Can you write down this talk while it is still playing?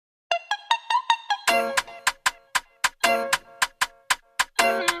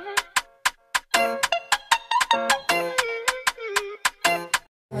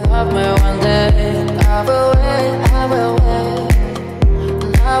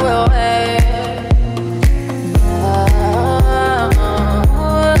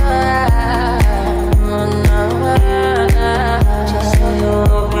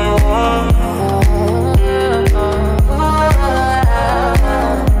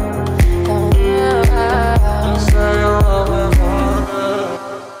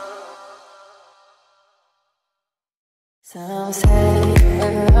Some say you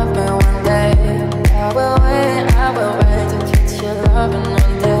will love me one day. I will wait to get your loving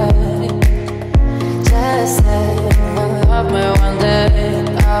one day. Just say you will love me one day.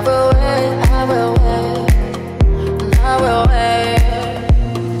 I will wait, I will wait, and I will wait.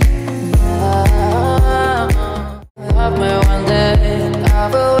 Love me one day. I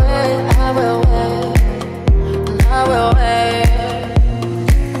will wait, I will wait, and I will wait.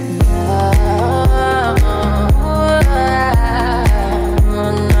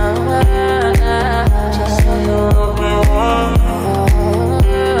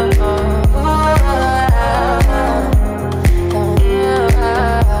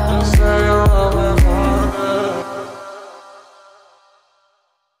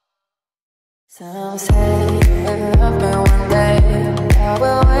 Some say you will love me one day. I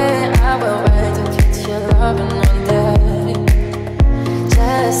will wait to get your loving one day.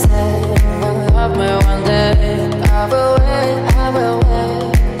 Just say you will love me one day. I will wait, I will wait,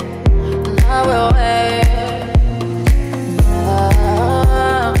 and I will wait.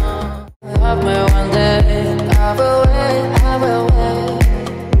 Love me one day. I will wait, I will wait,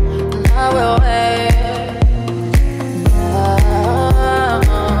 and I will wait.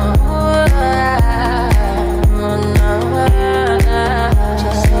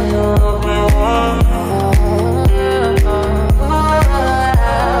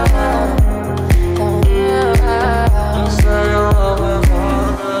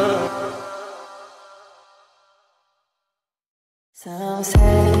 Some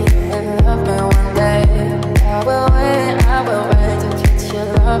say you will love me one day. I will wait to get your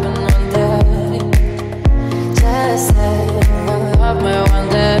loving one day. Just say you will love me one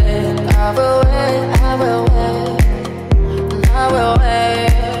day. I will wait, I will wait, and I will wait.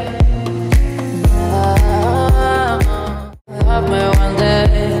 Love me one day.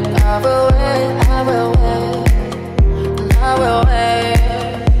 I will wait, I will wait, and I will wait.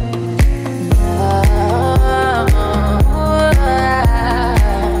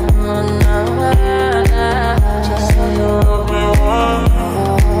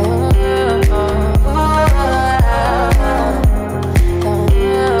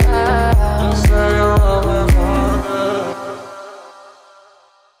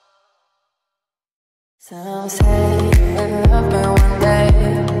 Some say you will love me one day.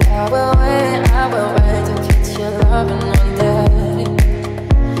 I will wait to get your loving one day.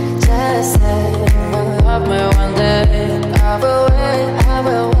 Just say you will love me one day. I will wait, I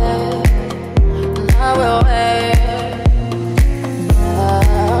will wait, and I will wait.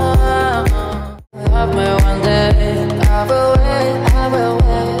 Love me one day. I will wait, I will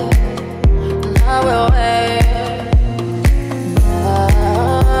wait, and I will wait.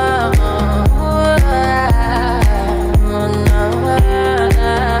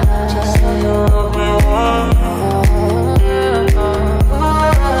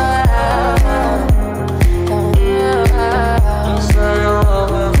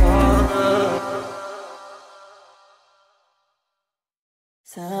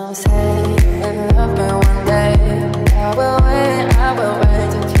 Some say you will love me one day. I will wait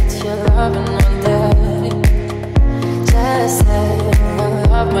to get your loving one day. Just say you will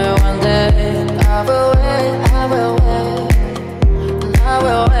love me one day. I will wait, I will wait, and I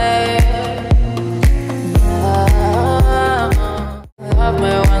will wait. Love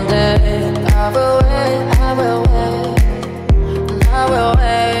me one day. I will wait, I will wait, and I will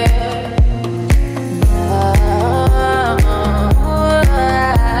wait.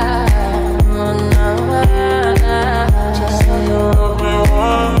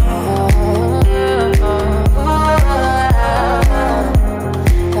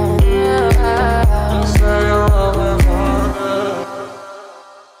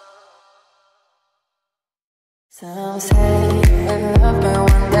 Some say you will love me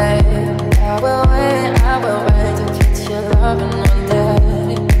one day. I will wait to get your loving one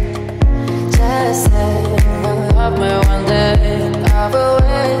day.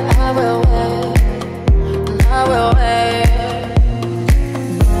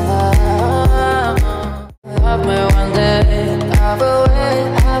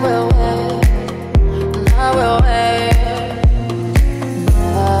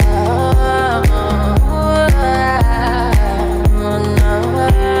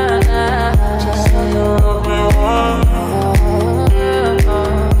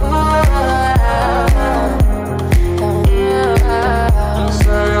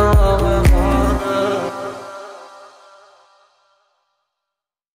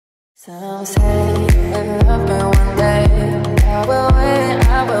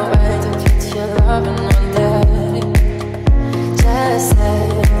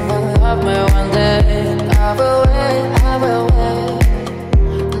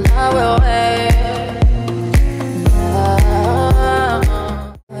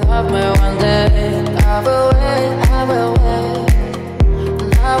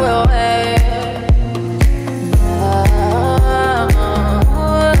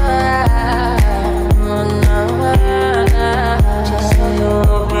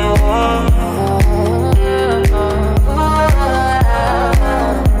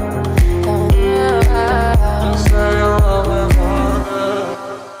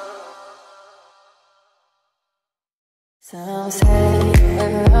 Some say you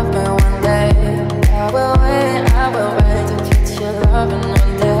will love me one day. I will wait to get your loving one